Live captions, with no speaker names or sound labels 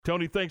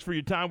Tony, thanks for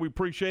your time. We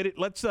appreciate it.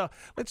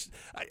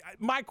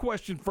 My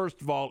question,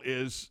 first of all,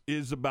 is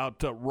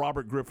about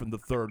Robert Griffin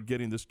III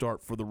getting the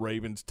start for the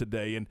Ravens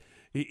today, and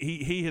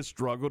he has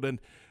struggled. And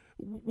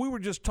we were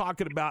just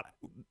talking about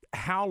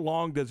how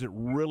long does it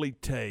really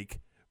take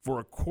for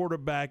a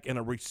quarterback and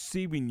a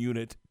receiving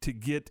unit to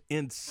get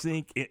in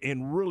sync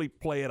and really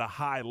play at a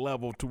high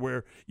level to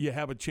where you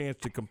have a chance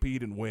to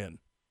compete and win?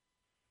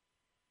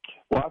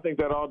 Well, I think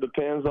that all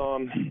depends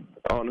on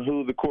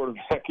who the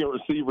quarterback and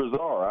receivers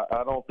are.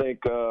 I don't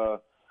think a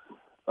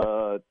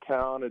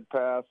talented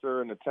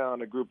passer and a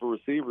talented group of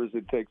receivers,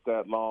 it takes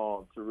that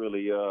long to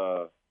really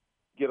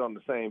get on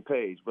the same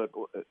page. But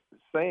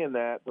saying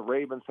that, the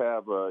Ravens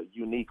have a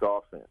unique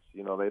offense.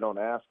 You know, they don't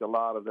ask a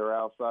lot of their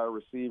outside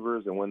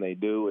receivers, and when they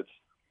do,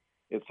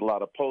 it's a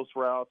lot of post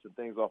routes and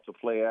things off the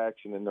play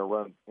action in their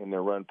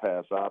run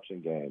pass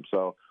option game.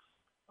 So,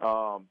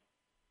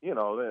 you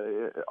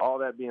know, all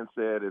that being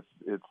said,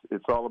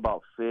 it's all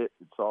about fit.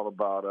 It's all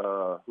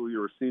about who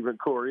your receiving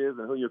core is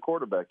and who your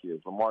quarterback is.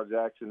 Lamar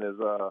Jackson is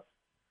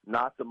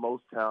not the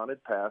most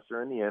talented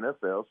passer in the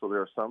NFL, so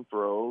there are some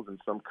throws and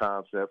some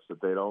concepts that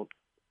they don't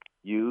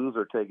use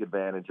or take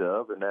advantage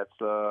of, and that's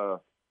the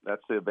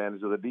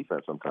advantage of the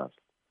defense sometimes.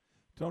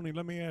 Tony,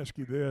 let me ask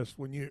you this: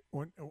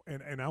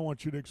 and I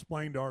want you to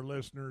explain to our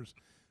listeners,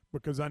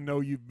 because I know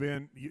you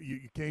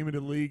came into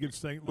the league in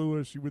St.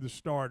 Louis, you were the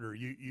starter,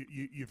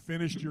 you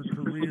finished your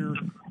career,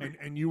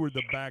 and you were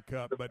the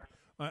backup. But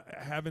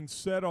having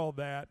said all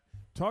that,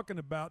 talking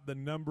about the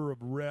number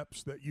of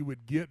reps that you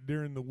would get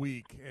during the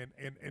week,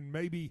 and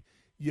maybe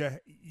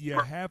you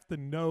have to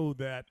know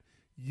that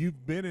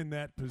you've been in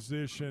that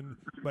position,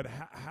 but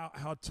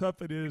how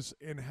tough it is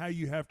and how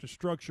you have to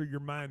structure your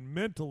mind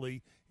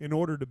mentally in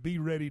order to be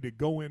ready to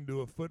go into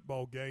a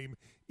football game,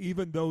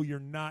 even though you're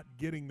not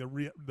getting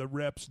the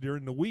reps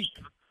during the week.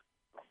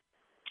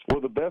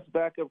 Well, the best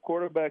backup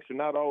quarterbacks are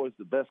not always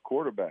the best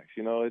quarterbacks.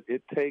 You know,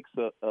 it takes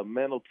a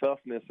mental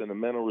toughness and a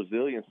mental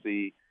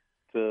resiliency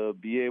to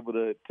be able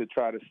to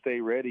try to stay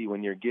ready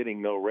when you're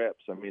getting no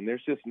reps. I mean,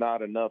 there's just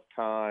not enough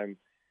time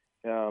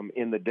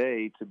in the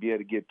day to be able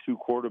to get two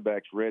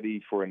quarterbacks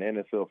ready for an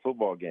NFL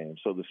football game.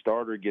 So the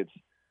starter gets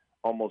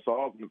almost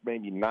all,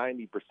 maybe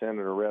 90% of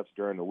the reps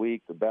during the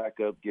week. The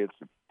backup gets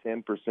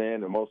 10%,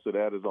 and most of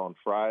that is on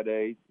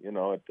Friday, you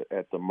know,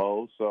 at the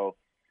most. So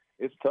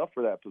it's tough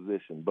for that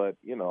position. But,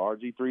 you know,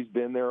 RG3's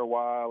been there a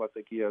while. I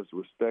think he has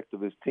respect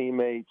of his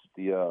teammates.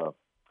 The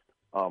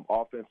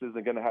offense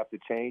isn't going to have to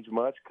change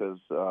much because,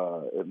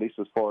 at least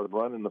as far as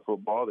running the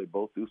football, they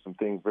both do some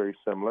things very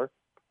similar.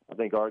 I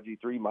think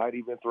RG3 might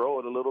even throw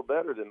it a little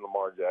better than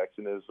Lamar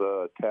Jackson, as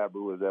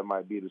taboo as that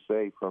might be to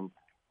say from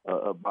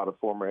about a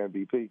former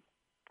MVP.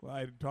 Well,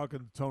 I'm talking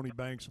to Tony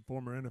Banks, a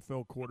former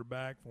NFL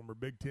quarterback, former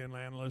Big Ten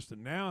analyst,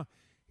 and now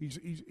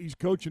he's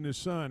coaching his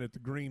son at the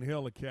Green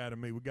Hill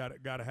Academy. We got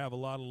to have a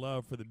lot of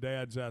love for the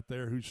dads out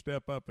there who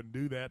step up and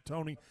do that.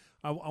 Tony,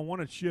 I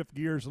want to shift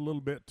gears a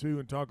little bit too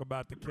and talk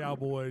about the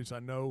Cowboys. I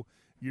know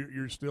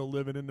you're still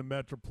living in the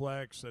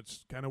Metroplex.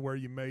 That's kind of where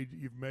you've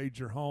made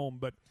your home,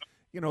 but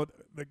you know,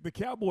 the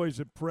Cowboys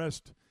have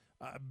pressed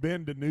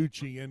Ben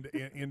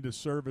DiNucci into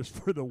service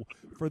for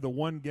the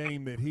one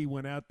game that he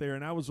went out there,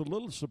 and I was a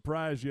little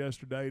surprised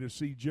yesterday to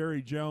see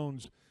Jerry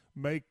Jones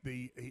made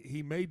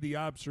the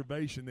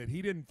observation that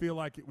he didn't feel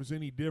like it was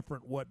any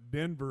different what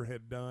Denver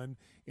had done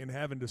in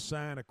having to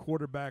sign a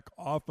quarterback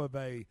off of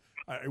it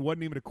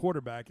wasn't even a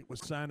quarterback, it was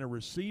sign a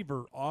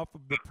receiver off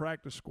of the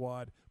practice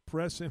squad,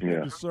 press him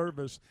into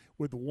service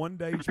with 1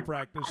 day's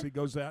practice. He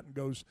goes out and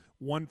goes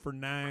 1 for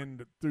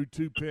 9 through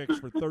 2 picks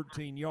for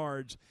 13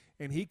 yards.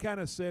 And he kind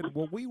of said,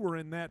 well, we were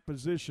in that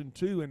position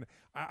too. And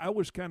I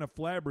was kind of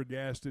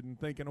flabbergasted and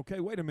thinking,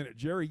 okay, wait a minute,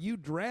 Jerry, you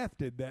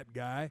drafted that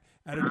guy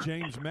out of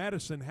James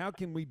Madison. How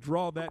can we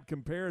draw that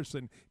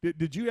comparison?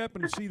 Did you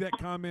happen to see that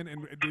comment,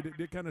 and did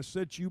it kind of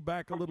set you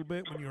back a little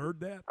bit when you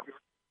heard that?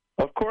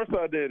 Of course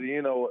I did.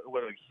 You know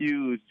what a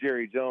huge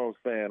Jerry Jones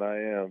fan I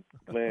am,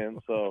 man.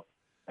 So,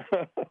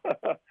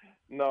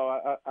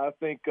 no, I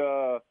think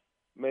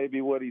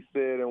maybe what he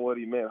said and what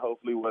he meant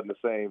hopefully wasn't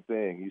the same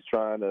thing. He's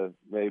trying to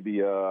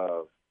maybe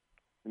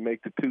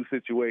make the two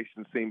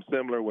situations seem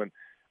similar when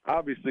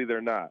obviously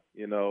they're not.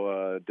 You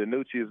know,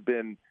 DiNucci has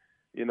been,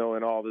 you know,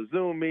 in all the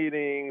Zoom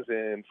meetings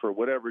and for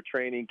whatever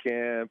training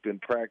camp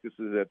and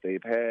practices that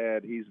they've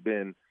had, he's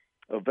been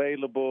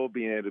available,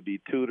 being able to be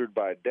tutored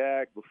by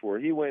Dak before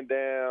he went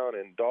down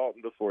and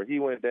Dalton before he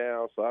went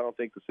down. So I don't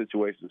think the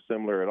situation is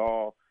similar at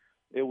all.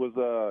 It was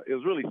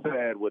really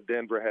sad what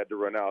Denver had to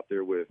run out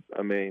there with.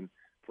 I mean,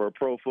 for a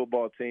pro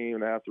football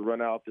team to have to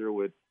run out there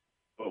with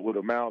what would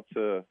amount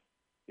to,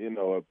 you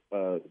know,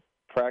 a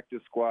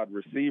practice squad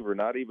receiver,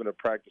 not even a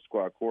practice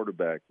squad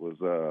quarterback, was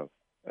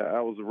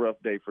that was a rough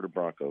day for the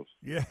Broncos.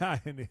 Yeah,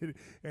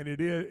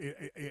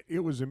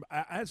 it was.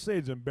 I'd say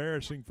it's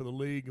embarrassing for the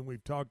league, and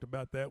we've talked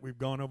about that. We've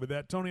gone over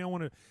that. Tony, I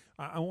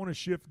want to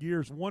shift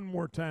gears one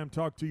more time.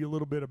 Talk to you a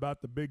little bit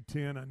about the Big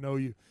Ten. I know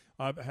you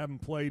haven't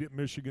played at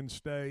Michigan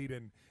State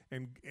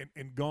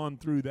and gone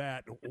through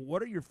that.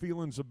 What are your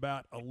feelings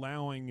about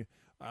allowing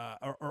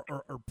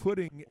are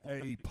putting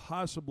a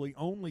possibly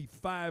only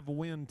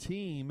 5-win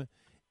team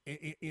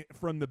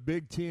from the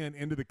Big Ten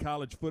into the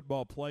college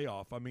football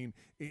playoff. I mean,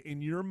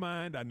 in your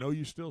mind, I know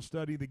you still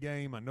study the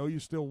game. I know you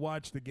still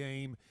watch the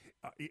game.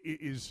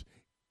 Is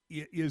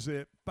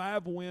a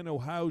 5-win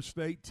Ohio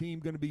State team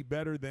going to be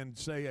better than,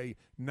 say, a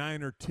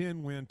 9 or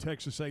 10-win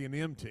Texas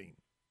A&M team?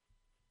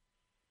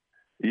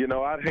 You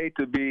know, I'd hate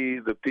to be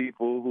the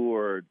people who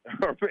are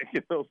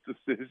making those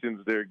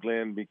decisions there,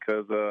 Glenn,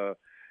 because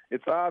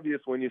it's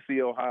obvious when you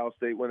see Ohio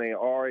State, when they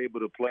are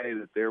able to play,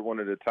 that they're one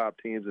of the top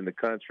teams in the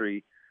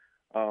country.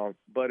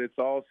 But it's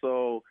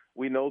also,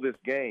 we know this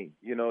game.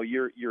 You know,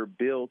 you're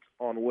built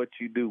on what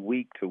you do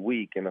week to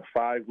week in a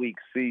 5-week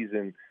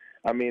season.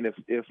 I mean,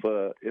 if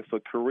a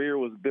career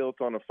was built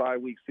on a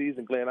 5-week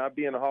season, Glenn, I'd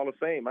be in the Hall of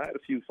Fame. I had a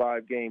few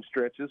 5-game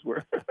stretches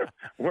where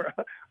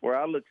where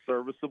I looked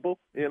serviceable,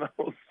 you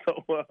know.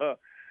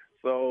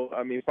 So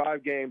I mean,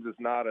 5 games is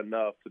not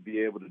enough to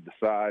be able to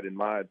decide, in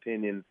my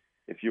opinion,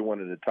 if you're one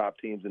of the top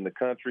teams in the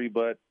country.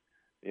 But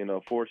you know,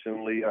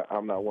 fortunately,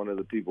 I'm not one of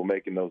the people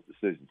making those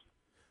decisions.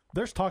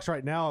 There's talks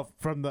right now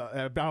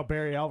about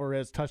Barry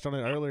Alvarez touched on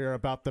it earlier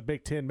about the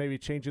Big Ten maybe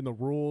changing the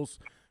rules.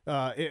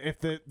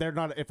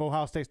 If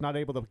Ohio State's not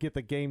able to get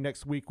the game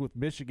next week with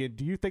Michigan,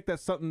 do you think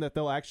that's something that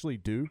they'll actually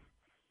do?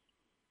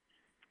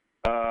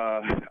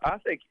 I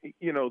think,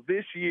 you know,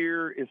 this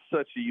year is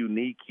such a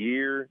unique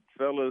year,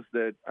 fellas,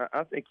 that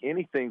I think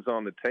anything's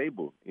on the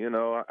table. You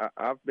know,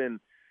 I've been,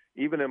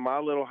 even in my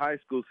little high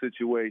school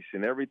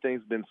situation,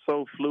 everything's been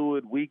so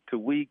fluid week to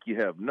week.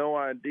 You have no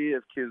idea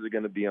if kids are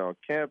going to be on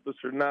campus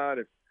or not,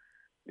 if,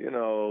 you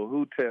know,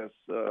 who tests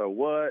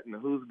what and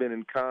who's been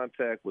in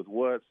contact with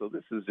what. So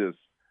this is just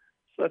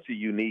such a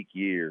unique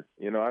year.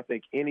 You know, I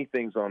think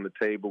anything's on the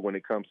table when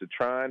it comes to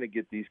trying to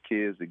get these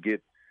kids to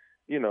get,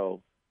 you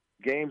know,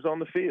 games on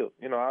the field.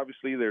 You know,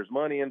 obviously there's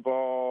money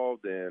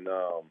involved and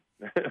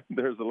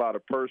there's a lot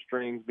of purse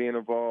strings being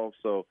involved.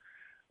 So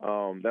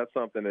that's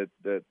something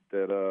that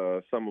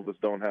some of us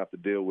don't have to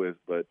deal with.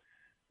 But,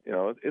 you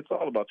know, it's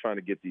all about trying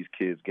to get these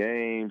kids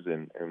games.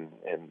 And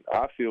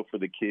I feel for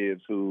the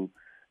kids who,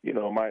 you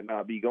know, might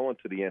not be going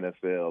to the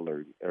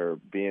NFL or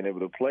being able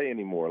to play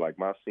anymore, like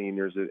my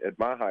seniors at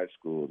my high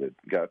school that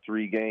got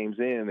 3 games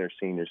in their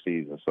senior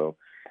season. So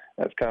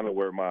that's kind of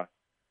where my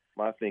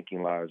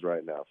thinking lies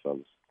right now,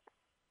 fellas.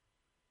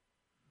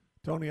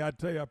 Tony, I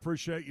tell you, I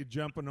appreciate you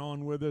jumping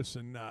on with us,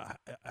 and I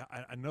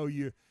know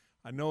you.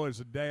 I know as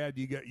a dad,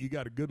 you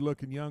got a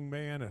good-looking young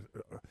man.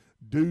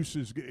 Deuce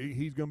he's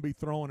going to be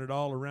throwing it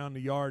all around the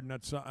yard, and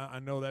I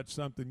know that's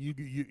something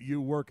you're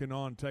working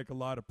on, take a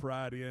lot of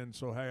pride in.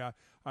 So hey,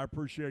 I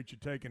appreciate you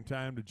taking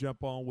time to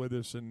jump on with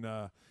us. And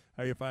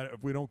hey,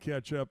 if we don't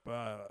catch up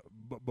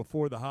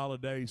before the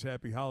holidays,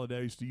 happy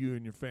holidays to you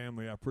and your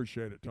family. I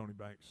appreciate it, Tony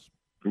Banks.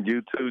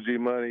 You too, G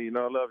Money. You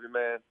know I love you,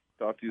 man.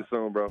 Talk to you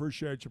soon, bro.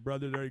 Appreciate you,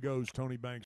 brother. There he goes, Tony Banks.